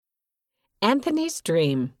Anthony's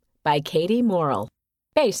Dream by Katie Morrill,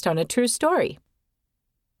 based on a true story.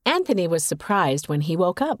 Anthony was surprised when he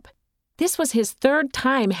woke up. This was his third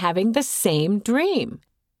time having the same dream.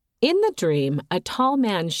 In the dream, a tall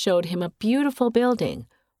man showed him a beautiful building.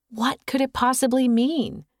 What could it possibly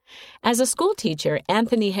mean? As a schoolteacher,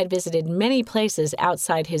 Anthony had visited many places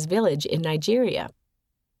outside his village in Nigeria.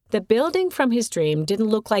 The building from his dream didn't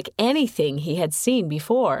look like anything he had seen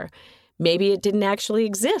before. Maybe it didn't actually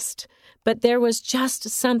exist, but there was just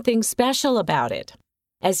something special about it.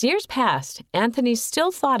 As years passed, Anthony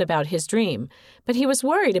still thought about his dream, but he was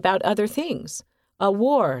worried about other things. A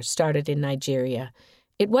war started in Nigeria.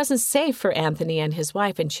 It wasn't safe for Anthony and his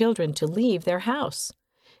wife and children to leave their house.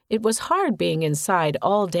 It was hard being inside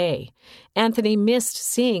all day. Anthony missed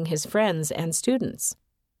seeing his friends and students.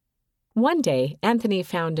 One day, Anthony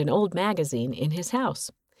found an old magazine in his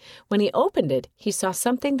house. When he opened it, he saw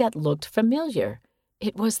something that looked familiar.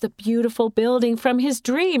 It was the beautiful building from his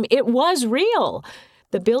dream. It was real.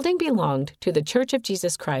 The building belonged to the Church of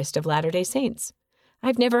Jesus Christ of Latter-day Saints.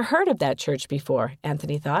 I've never heard of that church before,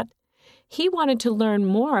 Anthony thought. He wanted to learn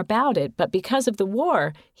more about it, but because of the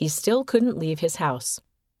war, he still couldn't leave his house.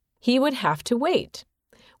 He would have to wait.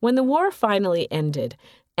 When the war finally ended,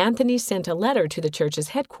 Anthony sent a letter to the church's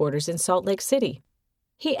headquarters in Salt Lake City.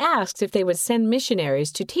 He asked if they would send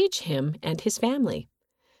missionaries to teach him and his family.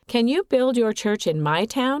 "Can you build your church in my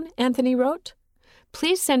town?" Anthony wrote.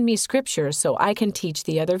 "Please send me scriptures so I can teach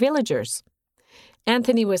the other villagers."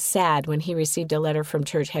 Anthony was sad when he received a letter from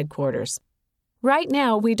church headquarters. "Right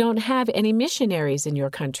now, we don't have any missionaries in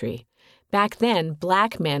your country. Back then,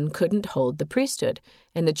 black men couldn't hold the priesthood,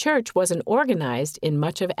 and the church wasn't organized in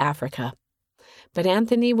much of Africa." But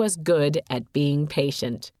Anthony was good at being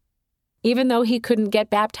patient. Even though he couldn't get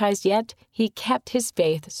baptized yet, he kept his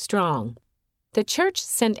faith strong. The church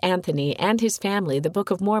sent Anthony and his family the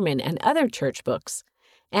Book of Mormon and other church books.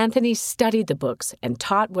 Anthony studied the books and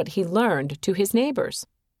taught what he learned to his neighbors.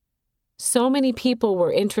 So many people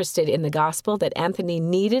were interested in the gospel that Anthony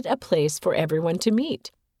needed a place for everyone to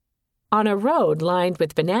meet. On a road lined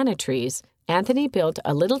with banana trees, Anthony built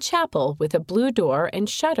a little chapel with a blue door and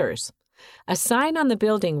shutters. A sign on the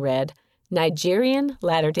building read, "Nigerian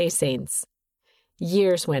Latter-day Saints."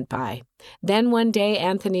 Years went by. Then one day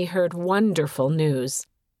Anthony heard wonderful news.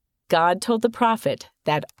 God told the prophet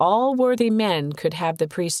that all worthy men could have the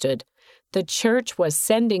priesthood. The church was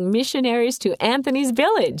sending missionaries to Anthony's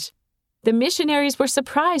village. The missionaries were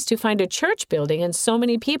surprised to find a church building and so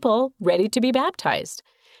many people ready to be baptized.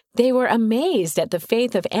 They were amazed at the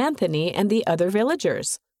faith of Anthony and the other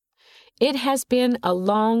villagers. "It has been a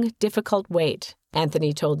long, difficult wait,"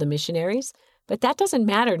 Anthony told the missionaries, "but that doesn't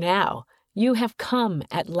matter now. You have come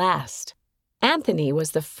at last." Anthony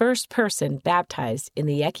was the first person baptized in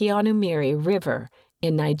the Ekionu-Mmiri River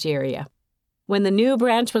in Nigeria. When the new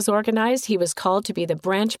branch was organized, he was called to be the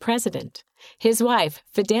branch president. His wife,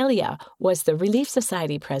 Fidelia, was the Relief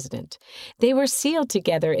Society president. They were sealed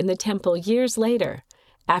together in the temple years later.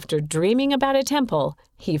 After dreaming about a temple,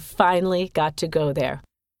 he finally got to go there.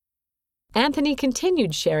 Anthony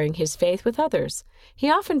continued sharing his faith with others. He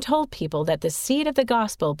often told people that the seed of the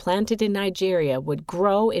gospel planted in Nigeria would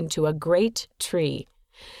grow into a great tree.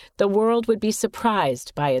 The world would be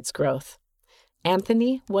surprised by its growth.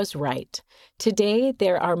 Anthony was right. Today,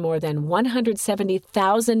 there are more than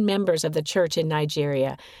 170,000 members of the church in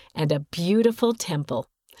Nigeria and a beautiful temple.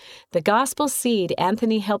 The gospel seed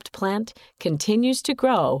Anthony helped plant continues to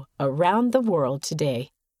grow around the world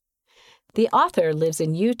today. The author lives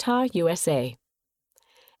in Utah, USA.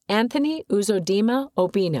 Anthony Uzodimma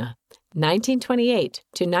Obinna, 1928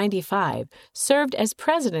 to 95, served as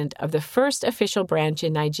president of the first official branch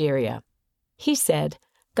in Nigeria. He said,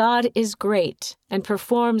 "God is great and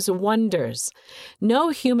performs wonders. No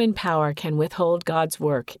human power can withhold God's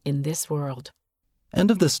work in this world." End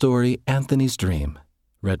of the story, Anthony's Dream,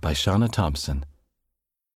 read by Shauna Thompson.